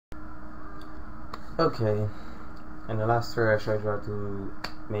Okay, in the last tutorial I showed you how to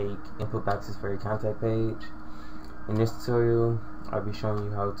make input boxes for your contact page. In this tutorial I'll be showing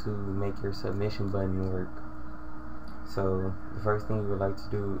you how to make your submission button work. So the first thing you would like to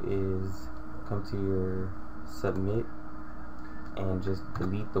do is come to your submit and just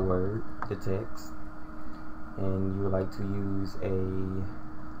delete the word, the text, and you would like to use a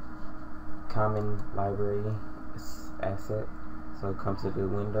common library asset. So come to the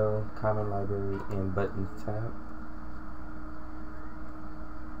window, common library, and buttons tab.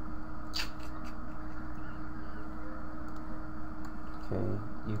 Okay,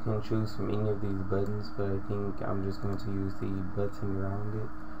 you can choose from any of these buttons, but I think I'm just going to use the button around it.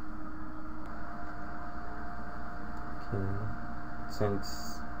 Okay,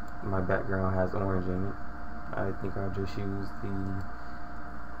 since my background has orange in it, I think I'll just use the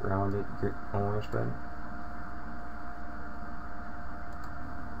rounded orange button.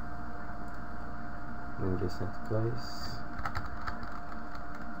 Move this into place.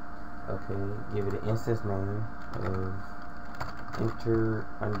 Okay, give it an instance name of enter_DTN.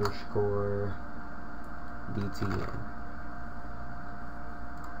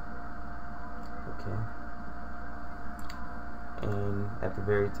 Okay. And at the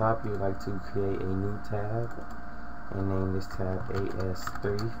very top, you would like to create a new tab and name this tab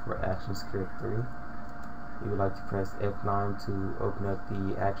AS3 for Action Script 3. You would like to press F9 to open up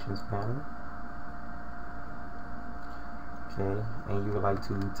the Actions panel. Okay, and you would like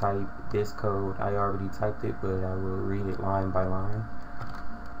to type this code. I already typed it, but I will read it line by line.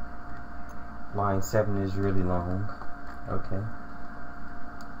 Line 7 is really long. Okay.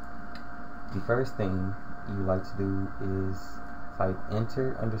 The first thing you like to do is type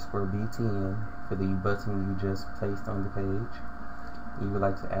enter_BTN for the button you just placed on the page. You would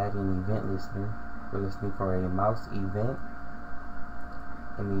like to add an event listener. We're listening for a mouse event,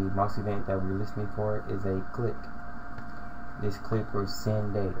 and the mouse event that we're listening for is a click. This click will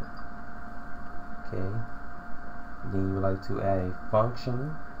send data. Okay. Then you would like to add a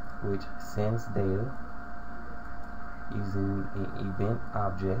function which sends data using an event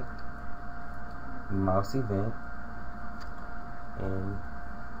object, mouse event, and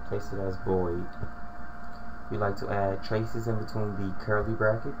place it as void. You like to add traces in between the curly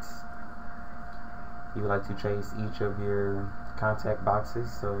brackets. You would like to trace each of your contact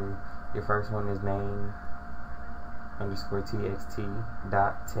boxes. So your first one is name _txt.text,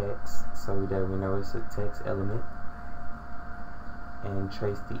 so that we know it's a text element, and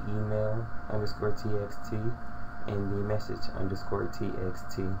trace the email _txt and the message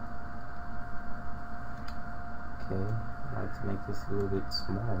 _txt. Okay, I'd like to make this a little bit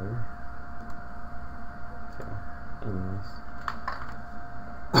smaller. Okay, anyways,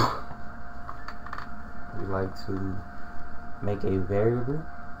 we like to make a variable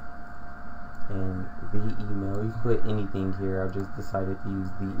and the email. You can put anything here. I just decided to use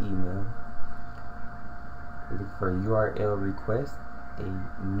the email. Look for URL request, a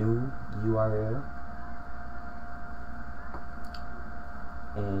new URL,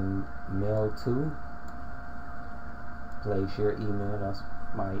 and mail to. Place your email. That's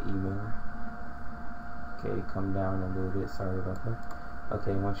my email. Okay, come down a little bit. Sorry about that.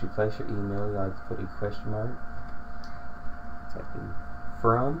 Okay, once you place your email, you like to put a question mark. Type in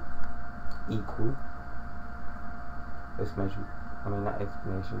from equal exclamation, not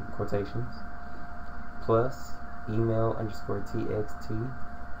exclamation, quotations, plus email _txt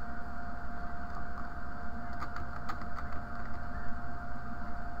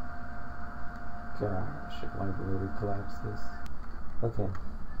gosh, if I would collapse this. Okay,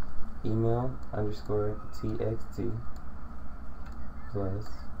 email _txt plus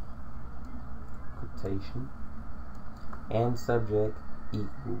quotation and subject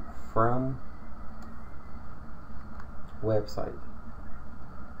equal from website.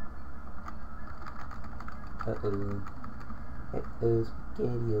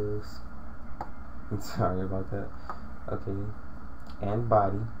 Spaghettios. I'm sorry about that. Okay, and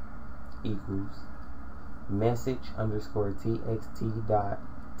body equals message _txt.text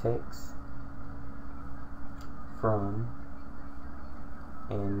from,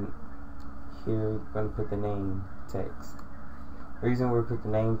 and here we're going to put the name text. The reason we put the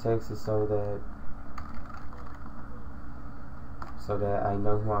name text is so that I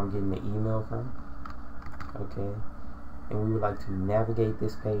know who I'm getting the email from. Okay, and we would like to navigate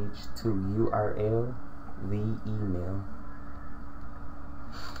this page to URL, the email.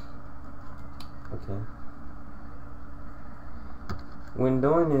 Okay. When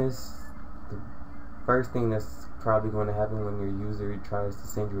doing this, the first thing that's probably going to happen when your user tries to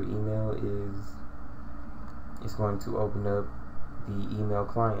send you an email is it's going to open up the email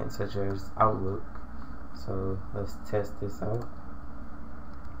client, such as Outlook, So let's test this out.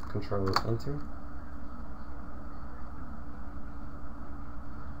 Control Enter.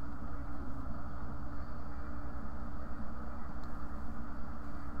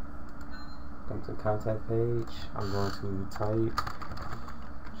 Come to contact page. I'm going to type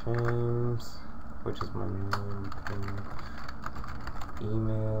James, which is my name,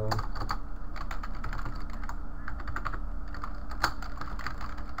 email,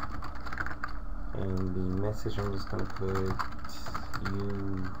 and the message I'm just going to put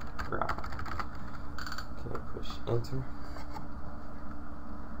you rock. Okay, push enter.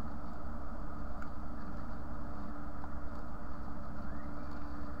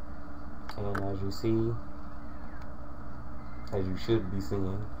 And as you see, as you should be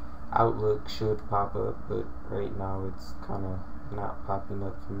seeing, Outlook should pop up, but right now it's kind of not popping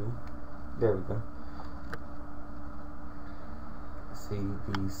up for me. There we go. See,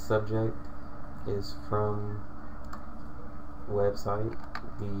 the subject is from website,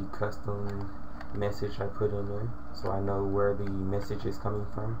 the custom message I put in there, so I know where the message is coming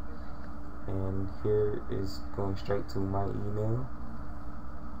from. And here is going straight to my email,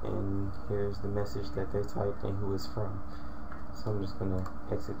 and here's the message that they typed and who it's from. So I'm just gonna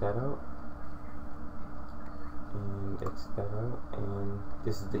exit that out and exit that out, and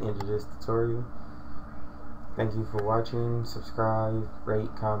this is the end of this tutorial. Thank you for watching. Subscribe,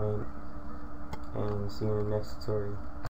 rate, comment, and see you in the next tutorial.